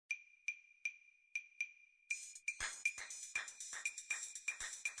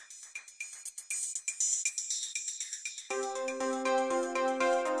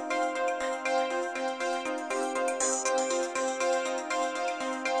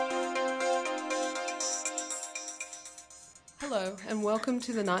Hello and welcome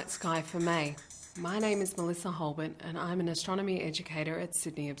to the Night Sky for May. My name is Melissa Holbert and I'm an astronomy educator at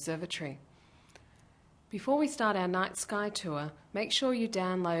Sydney Observatory. Before we start our night sky tour, make sure you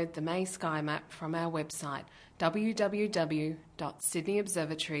download the May Sky Map from our website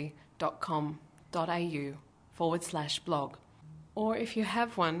www.sydneyobservatory.com.au/blog. Or if you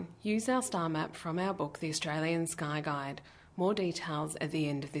have one, use our star map from our book The Australian Sky Guide. More details at the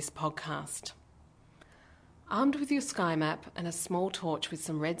end of this podcast. Armed with your sky map and a small torch with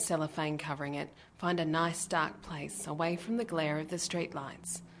some red cellophane covering it, find a nice dark place away from the glare of the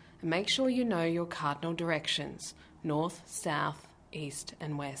streetlights. And make sure you know your cardinal directions, north, south, east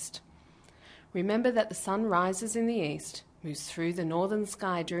and west. Remember that the sun rises in the east, moves through the northern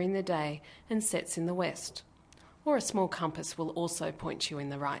sky during the day and sets in the west. Or a small compass will also point you in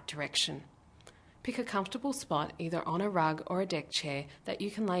the right direction. Pick a comfortable spot either on a rug or a deck chair that you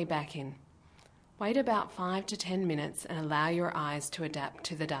can lay back in. Wait about 5 to 10 minutes and allow your eyes to adapt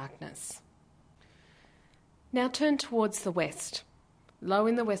to the darkness. Now turn towards the west. Low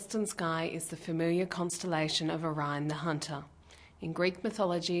in the western sky is the familiar constellation of Orion the Hunter. In Greek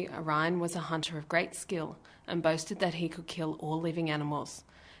mythology, Orion was a hunter of great skill and boasted that he could kill all living animals.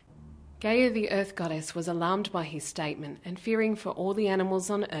 Gaia, the earth goddess, was alarmed by his statement and fearing for all the animals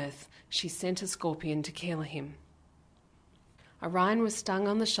on earth, she sent a scorpion to kill him. Orion was stung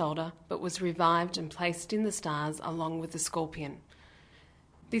on the shoulder but was revived and placed in the stars along with the scorpion.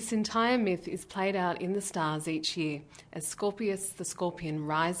 This entire myth is played out in the stars each year. As Scorpius the scorpion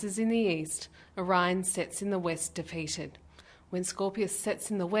rises in the east, Orion sets in the west defeated. When Scorpius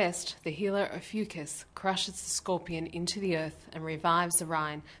sets in the west, the healer Ophiuchus crushes the scorpion into the earth and revives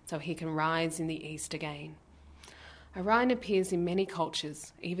Orion so he can rise in the east again. Orion appears in many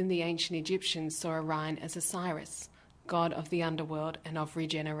cultures. Even the ancient Egyptians saw Orion as Osiris, god of the underworld and of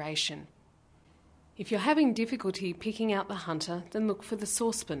regeneration. If you're having difficulty picking out the hunter, then look for the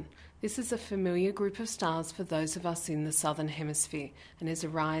saucepan. This is a familiar group of stars for those of us in the southern hemisphere and is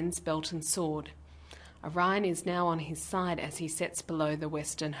Orion's belt and sword. Orion is now on his side as he sets below the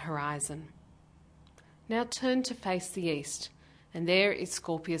western horizon. Now turn to face the east, and there is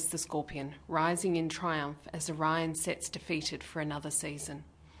Scorpius the scorpion, rising in triumph as Orion sets defeated for another season.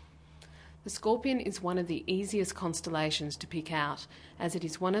 The Scorpion is one of the easiest constellations to pick out, as it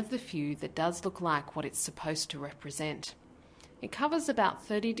is one of the few that does look like what it's supposed to represent. It covers about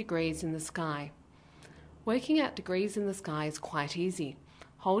 30 degrees in the sky. Working out degrees in the sky is quite easy.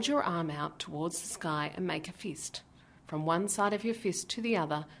 Hold your arm out towards the sky and make a fist. From one side of your fist to the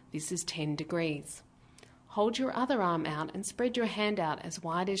other, this is 10 degrees. Hold your other arm out and spread your hand out as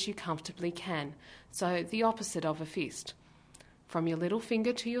wide as you comfortably can, so the opposite of a fist. From your little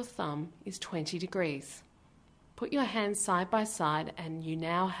finger to your thumb is 20 degrees. Put your hands side by side and you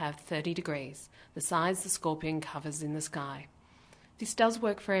now have 30 degrees, the size the scorpion covers in the sky. This does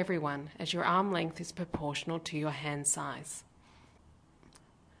work for everyone, as your arm length is proportional to your hand size.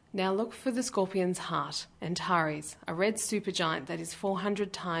 Now look for the scorpion's heart, Antares, a red supergiant that is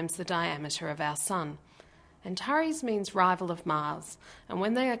 400 times the diameter of our Sun. Antares means rival of Mars, and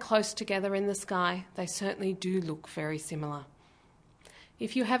when they are close together in the sky, they certainly do look very similar.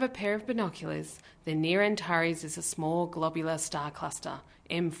 If you have a pair of binoculars, then near Antares is a small globular star cluster,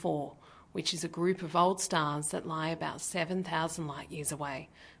 M4, which is a group of old stars that lie about 7,000 light-years away,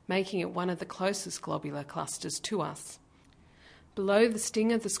 making it one of the closest globular clusters to us. Below the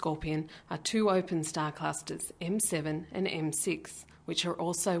sting of the scorpion are two open star clusters, M7 and M6, which are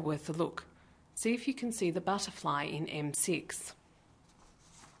also worth a look. See if you can see the butterfly in M6.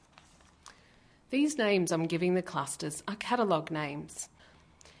 These names I'm giving the clusters are catalogue names.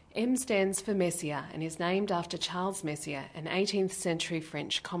 M stands for Messier and is named after Charles Messier, an 18th century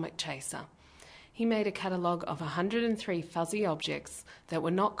French comet chaser. He made a catalogue of 103 fuzzy objects that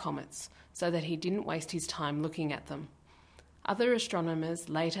were not comets, so that he didn't waste his time looking at them. Other astronomers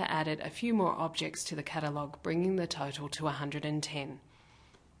later added a few more objects to the catalogue, bringing the total to 110.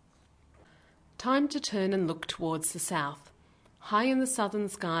 Time to turn and look towards the south. High in the southern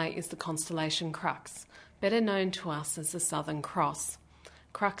sky is the constellation Crux, better known to us as the Southern Cross.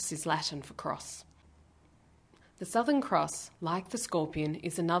 Crux is Latin for cross. The Southern Cross, like the Scorpion,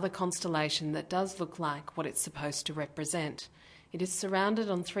 is another constellation that does look like what it's supposed to represent. It is surrounded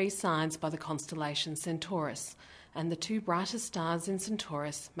on three sides by the constellation Centaurus, and the two brightest stars in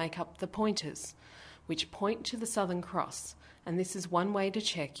Centaurus make up the pointers, which point to the Southern Cross, and this is one way to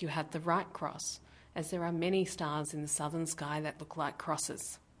check you have the right cross, as there are many stars in the southern sky that look like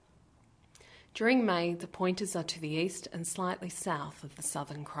crosses. During May, the pointers are to the east and slightly south of the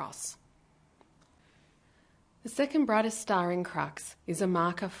Southern Cross. The second brightest star in Crux is a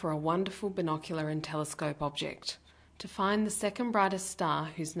marker for a wonderful binocular and telescope object. To find the second brightest star,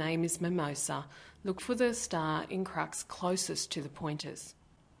 whose name is Mimosa, look for the star in Crux closest to the pointers.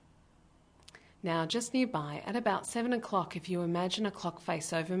 Now, just nearby, at about 7 o'clock, if you imagine a clock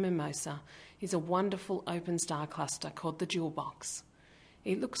face over Mimosa, is a wonderful open star cluster called the Jewel Box.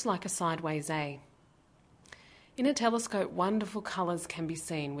 It looks like a sideways A. In a telescope, wonderful colours can be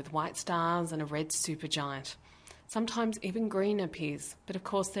seen, with white stars and a red supergiant. Sometimes even green appears, but of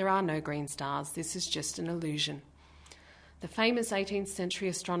course there are no green stars. This is just an illusion. The famous 18th century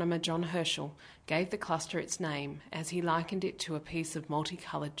astronomer John Herschel gave the cluster its name, as he likened it to a piece of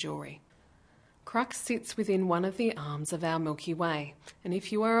multicoloured jewellery. Crux sits within one of the arms of our Milky Way, and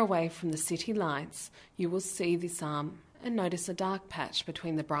if you are away from the city lights, you will see this arm and notice a dark patch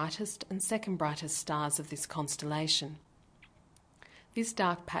between the brightest and second brightest stars of this constellation. This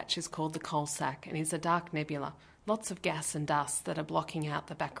dark patch is called the Coal Sack and is a dark nebula, lots of gas and dust that are blocking out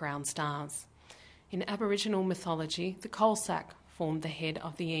the background stars. In Aboriginal mythology, the Coal Sack formed the head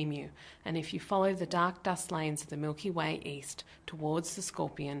of the emu, and if you follow the dark dust lanes of the Milky Way east towards the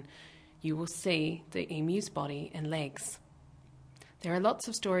Scorpion, you will see the emu's body and legs. There are lots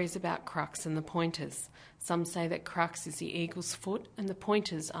of stories about Crux and the pointers. Some say that Crux is the eagle's foot and the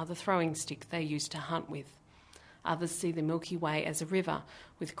pointers are the throwing stick they used to hunt with. Others see the Milky Way as a river,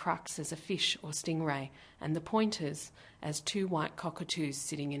 with Crux as a fish or stingray, and the pointers as two white cockatoos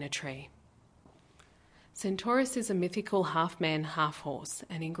sitting in a tree. Centaurus is a mythical half-man, half-horse,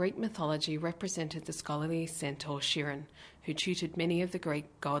 and in Greek mythology represented the scholarly centaur Chiron, who tutored many of the Greek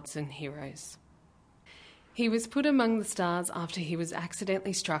gods and heroes. He was put among the stars after he was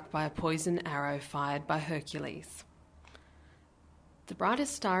accidentally struck by a poison arrow fired by Hercules. The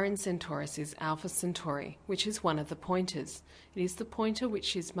brightest star in Centaurus is Alpha Centauri, which is one of the pointers. It is the pointer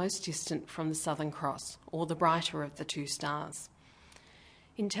which is most distant from the Southern Cross, or the brighter of the two stars.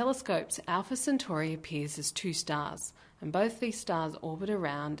 In telescopes, Alpha Centauri appears as two stars, and both these stars orbit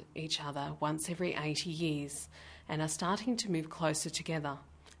around each other once every 80 years and are starting to move closer together.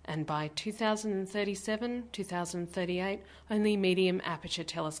 And by 2037, 2038, only medium aperture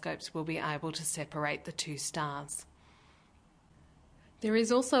telescopes will be able to separate the two stars. There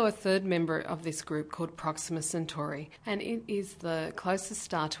is also a third member of this group called Proxima Centauri, and it is the closest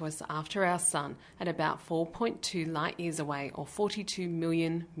star to us after our Sun at about 4.2 light years away, or 42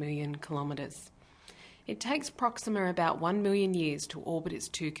 million kilometres. It takes Proxima about 1 million years to orbit its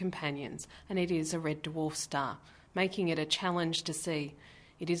two companions, and it is a red dwarf star, making it a challenge to see.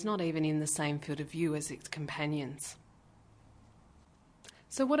 It is not even in the same field of view as its companions.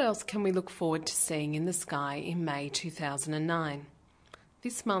 So what else can we look forward to seeing in the sky in May 2009?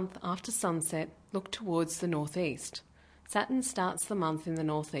 This month, after sunset, look towards the northeast. Saturn starts the month in the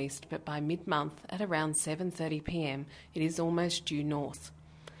northeast, but by mid-month, at around 7:30 p.m, it is almost due north.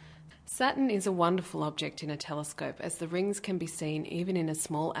 Saturn is a wonderful object in a telescope, as the rings can be seen even in a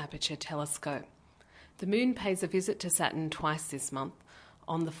small aperture telescope. The Moon pays a visit to Saturn twice this month.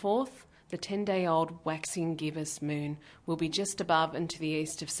 On the 4th, the 10-day-old waxing gibbous moon will be just above and to the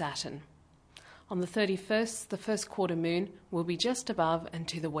east of Saturn. On the 31st, the first quarter moon will be just above and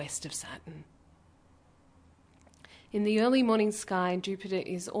to the west of Saturn. In the early morning sky, Jupiter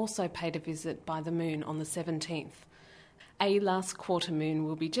is also paid a visit by the moon on the 17th. A last quarter moon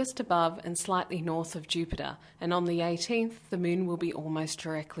will be just above and slightly north of Jupiter, and on the 18th, the moon will be almost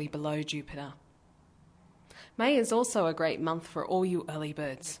directly below Jupiter. May is also a great month for all you early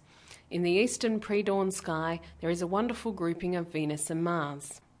birds. In the eastern pre-dawn sky, there is a wonderful grouping of Venus and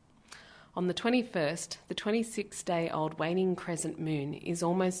Mars. On the 21st, the 26-day-old waning crescent moon is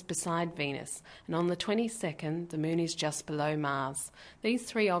almost beside Venus, and on the 22nd, the moon is just below Mars. These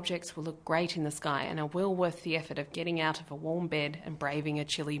three objects will look great in the sky and are well worth the effort of getting out of a warm bed and braving a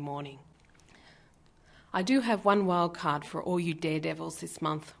chilly morning. I do have one wild card for all you daredevils this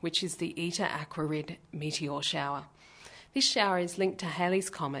month, which is the Eta Aquarid meteor shower. This shower is linked to Halley's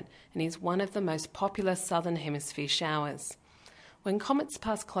Comet and is one of the most popular southern hemisphere showers. When comets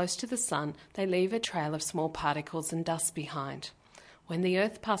pass close to the Sun, they leave a trail of small particles and dust behind. When the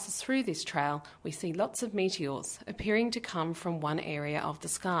Earth passes through this trail, we see lots of meteors appearing to come from one area of the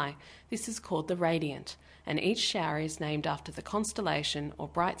sky. This is called the radiant, and each shower is named after the constellation or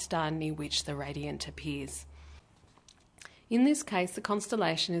bright star near which the radiant appears. In this case, the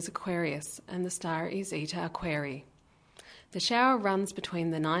constellation is Aquarius, and the star is Eta Aquarii. The shower runs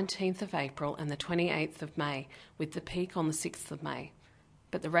between the 19th of April and the 28th of May, with the peak on the 6th of May.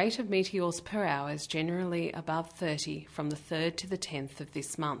 But the rate of meteors per hour is generally above 30 from the 3rd to the 10th of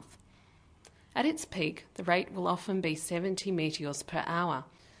this month. At its peak, the rate will often be 70 meteors per hour.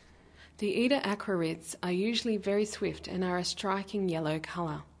 The Eta Aquarids are usually very swift and are a striking yellow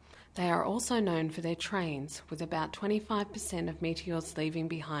colour. They are also known for their trains, with about 25% of meteors leaving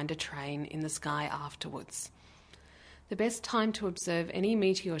behind a train in the sky afterwards. The best time to observe any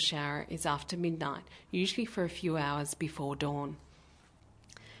meteor shower is after midnight, usually for a few hours before dawn.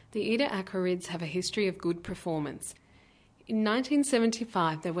 The Eta Aquarids have a history of good performance. In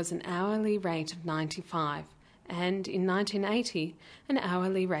 1975 there was an hourly rate of 95, and in 1980 an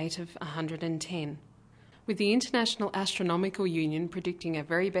hourly rate of 110. With the International Astronomical Union predicting a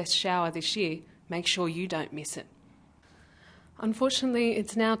very best shower this year, make sure you don't miss it. Unfortunately,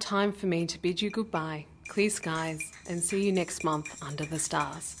 it's now time for me to bid you goodbye, clear skies, and see you next month under the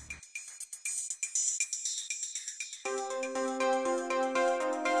stars.